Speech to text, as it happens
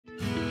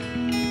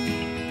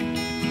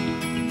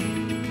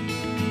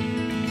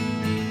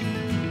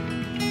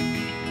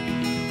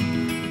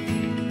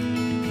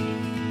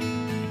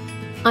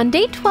On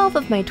day 12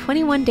 of my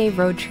 21-day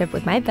road trip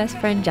with my best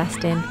friend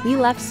Justin, we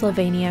left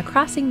Slovenia,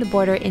 crossing the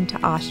border into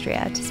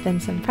Austria to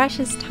spend some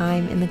precious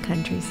time in the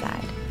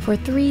countryside. For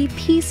 3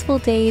 peaceful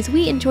days,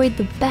 we enjoyed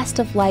the best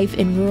of life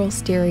in rural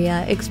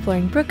Styria,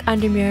 exploring Brook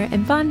Undermere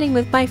and bonding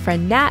with my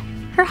friend Nat,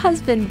 her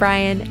husband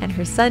Brian, and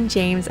her son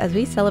James as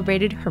we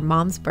celebrated her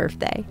mom's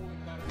birthday.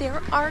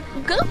 There are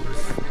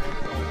goats!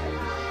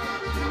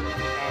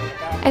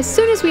 As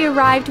soon as we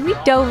arrived, we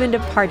dove into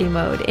party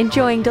mode,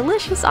 enjoying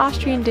delicious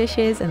Austrian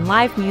dishes and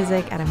live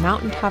music at a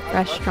mountaintop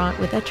restaurant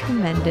with a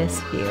tremendous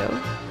view.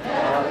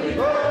 Happy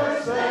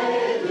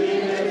birthday,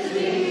 dear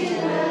Steve.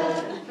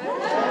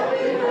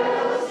 Happy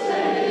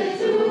birthday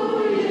to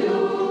you.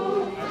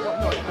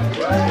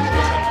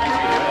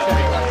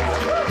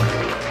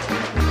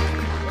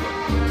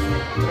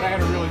 But I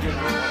had a really good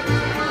one.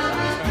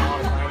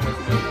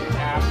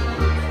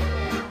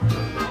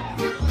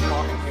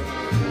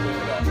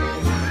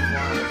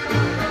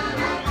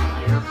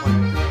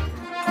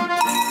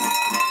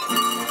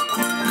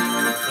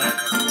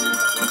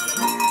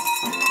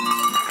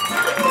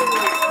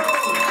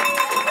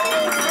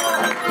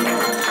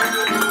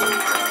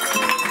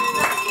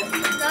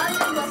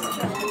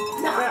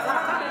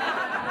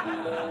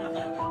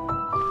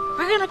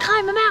 We're gonna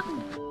climb a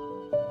mountain!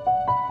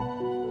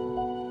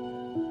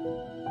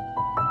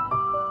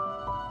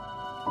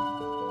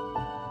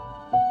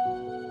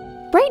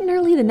 Bright and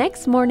early the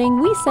next morning,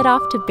 we set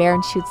off to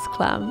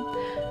Bärenschützklamm.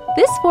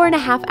 This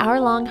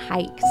 4.5-hour-long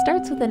hike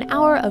starts with an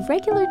hour of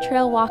regular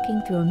trail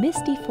walking through a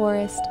misty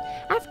forest,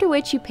 after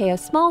which you pay a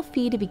small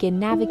fee to begin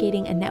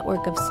navigating a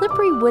network of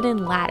slippery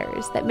wooden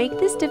ladders that make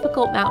this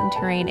difficult mountain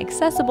terrain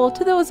accessible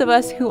to those of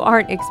us who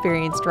aren't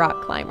experienced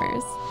rock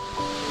climbers.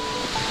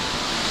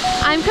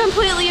 I'm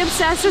completely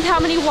obsessed with how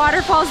many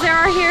waterfalls there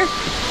are here.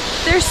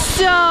 They're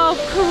so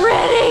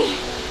pretty.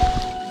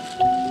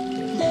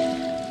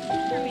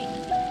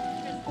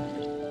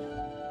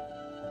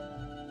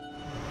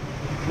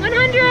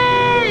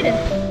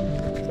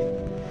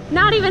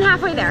 Not even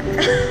halfway there.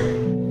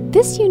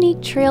 This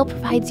unique trail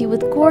provides you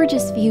with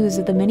gorgeous views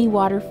of the many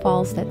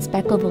waterfalls that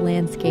speckle the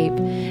landscape.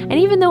 And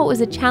even though it was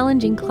a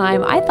challenging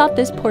climb, I thought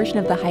this portion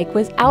of the hike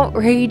was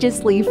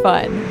outrageously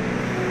fun.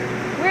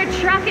 We're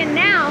trucking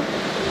now.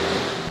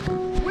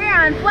 We're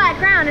on flat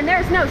ground and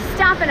there's no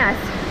stopping us.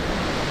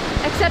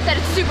 Except that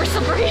it's super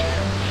slippery.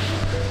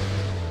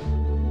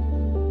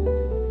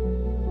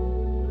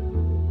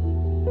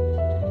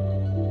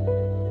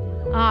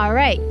 All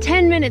right,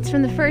 10 minutes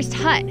from the first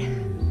hut.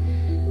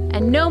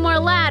 And no more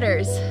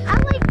ladders. I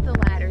like the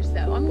ladders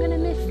though, I'm gonna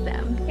miss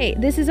them. Hey,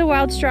 this is a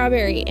wild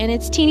strawberry and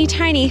it's teeny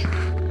tiny.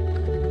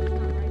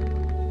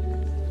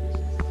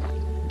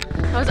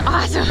 That was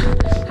awesome.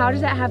 How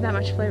does that have that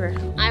much flavor?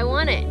 I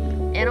want it.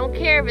 I don't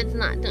care if it's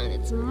not done,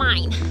 it's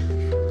mine.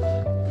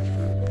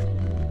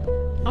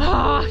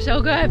 Oh,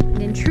 so good.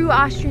 In true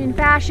Austrian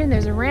fashion,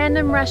 there's a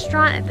random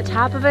restaurant at the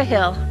top of a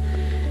hill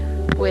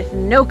with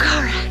no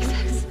car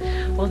access.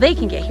 Well, they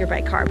can get here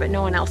by car, but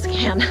no one else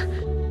can.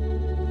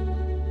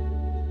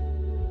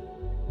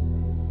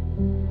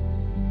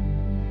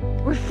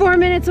 We're 4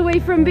 minutes away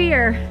from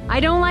beer. I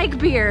don't like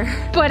beer,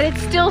 but it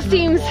still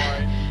seems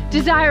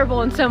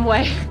desirable in some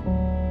way.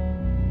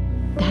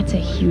 That's a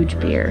huge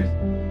beer.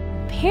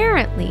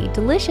 Apparently,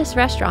 delicious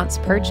restaurants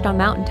perched on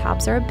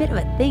mountaintops are a bit of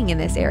a thing in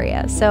this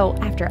area, so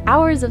after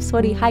hours of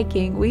sweaty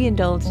hiking, we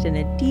indulged in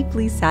a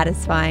deeply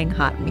satisfying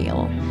hot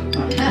meal.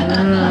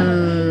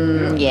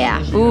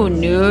 Yeah. Ooh,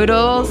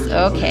 noodles.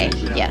 Okay,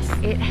 yes.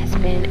 It has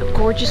been a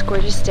gorgeous,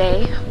 gorgeous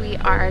day. We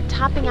are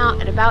topping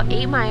out at about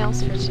 8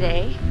 miles for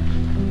today.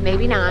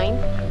 Maybe 9.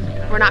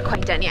 We're not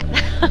quite done yet.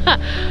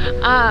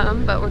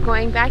 But we're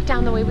going back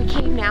down the way we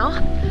came now.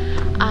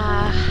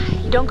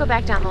 You don't go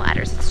back down the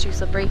ladders, it's too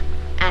slippery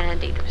and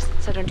dangerous,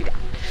 so don't do that.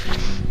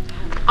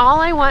 All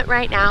I want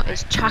right now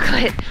is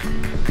chocolate.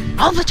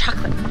 All the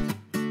chocolate.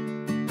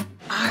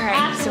 All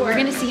right, so we're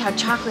gonna see how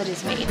chocolate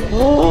is made.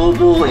 Oh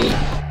boy.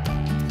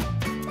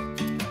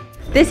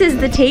 This is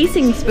the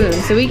tasting spoon,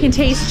 so we can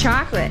taste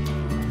chocolate.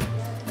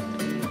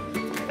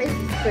 This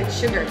is good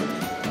sugar.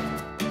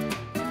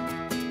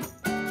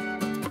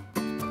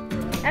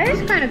 That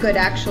is kind of good,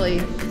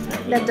 actually.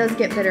 That does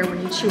get bitter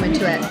when you chew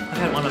into it. I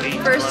had one of these.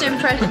 First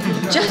impression,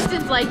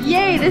 Justin's like,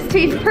 yay, this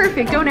tastes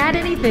perfect, don't add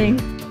anything.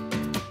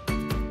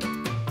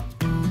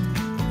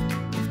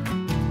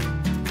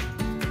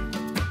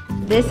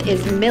 This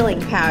is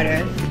milling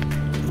powder.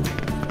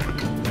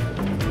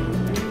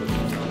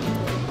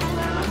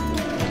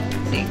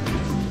 See?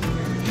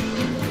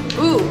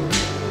 Ooh,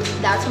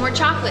 that's more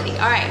chocolatey.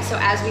 All right, so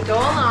as we go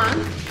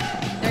along,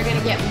 they're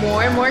gonna get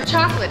more and more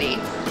chocolatey,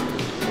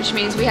 which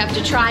means we have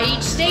to try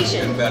each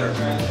station. Better.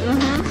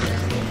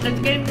 Mm-hmm. It's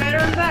getting better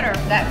and better.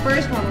 That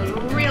first one was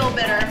real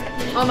bitter.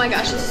 Oh my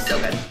gosh, this is so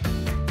good.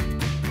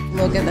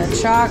 Look at the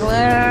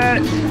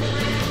chocolate.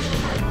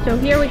 So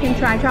here we can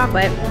try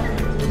chocolate.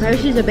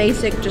 This is a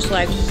basic, just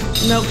like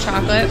milk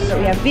chocolate. So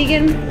we have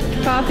vegan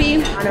coffee.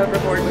 Not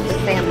overboard with the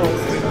samples,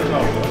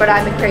 but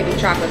I've been craving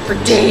chocolate for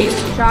days.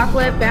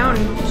 Chocolate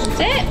fountain. That's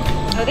it.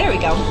 Oh, there we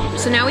go.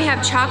 So now we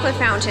have chocolate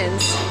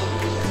fountains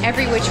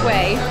every which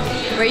way,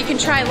 where you can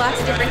try lots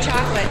of different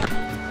chocolate.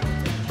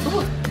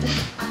 Ooh.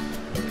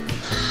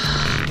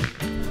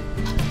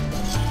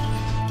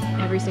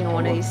 Every single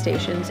one of these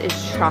stations is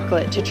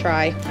chocolate to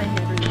try.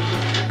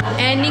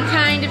 Any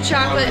kind of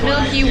chocolate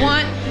milk you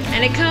want,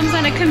 and it comes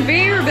on a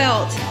conveyor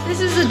belt.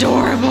 This is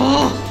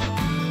adorable.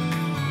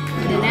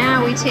 And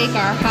now we take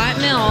our hot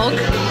milk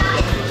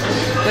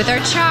with our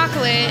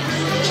chocolate,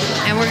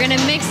 and we're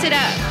gonna mix it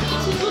up.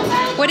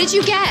 What did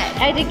you get?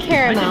 I did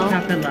caramel. I did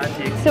chocolate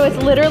latte. So it's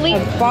literally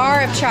a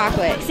bar of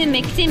chocolate. Mix and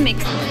mix and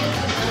mix.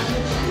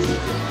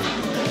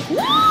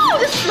 Woo,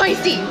 this is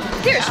spicy.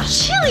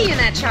 There's chili in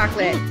that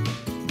chocolate.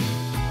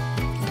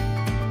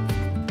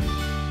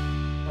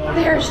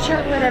 There's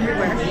chocolate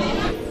everywhere.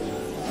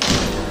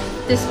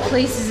 This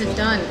place isn't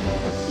done.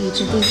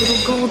 Each of these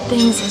little gold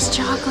things has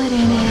chocolate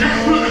in it.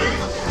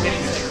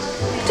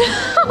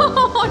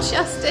 Oh,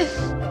 Justin.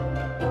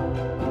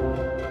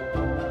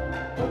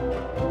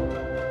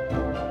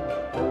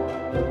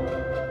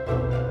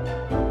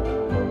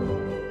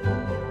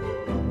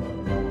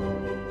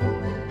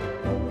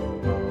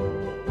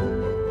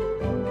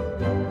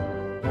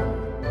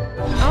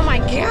 Oh my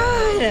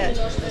God.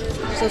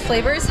 So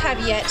flavors have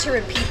yet to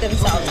repeat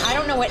themselves. I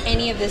don't know what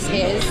any of this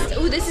is.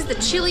 Ooh, this is the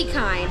chili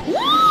kind.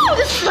 Woo,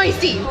 this is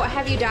spicy. Oh,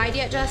 have you died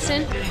yet,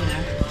 Justin?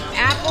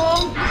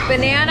 Apple,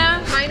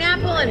 banana,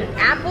 pineapple, and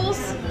apples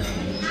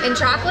and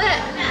chocolate?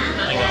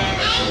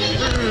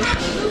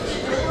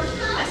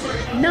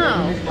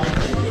 No.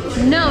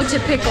 No to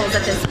pickles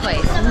at this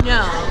place.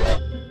 No.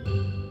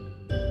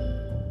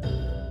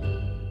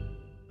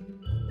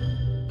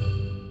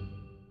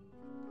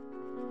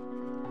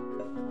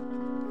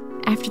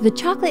 After the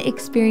chocolate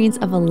experience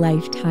of a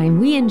lifetime,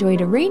 we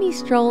enjoyed a rainy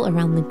stroll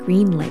around the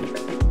Green Lake.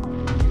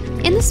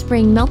 In the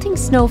spring, melting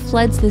snow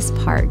floods this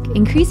park,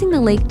 increasing the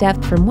lake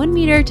depth from 1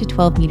 meter to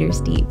 12 meters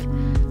deep.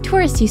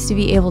 Tourists used to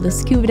be able to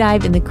scuba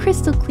dive in the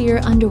crystal clear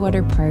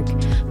underwater park,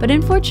 but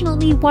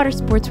unfortunately, water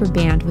sports were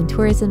banned when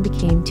tourism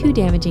became too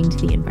damaging to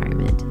the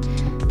environment.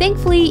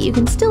 Thankfully, you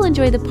can still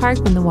enjoy the park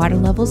when the water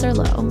levels are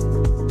low.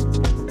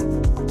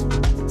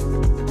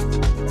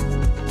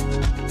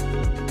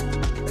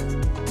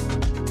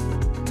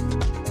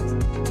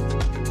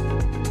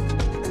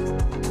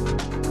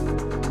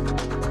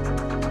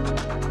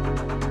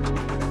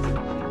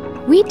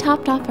 We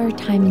topped off our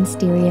time in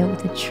Styria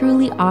with a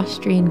truly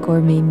Austrian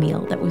gourmet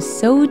meal that was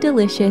so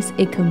delicious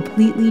it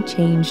completely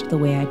changed the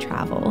way I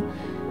travel.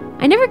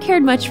 I never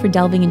cared much for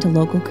delving into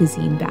local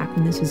cuisine back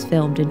when this was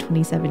filmed in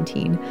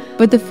 2017,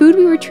 but the food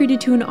we were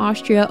treated to in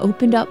Austria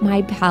opened up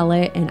my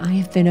palate, and I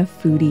have been a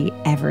foodie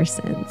ever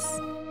since.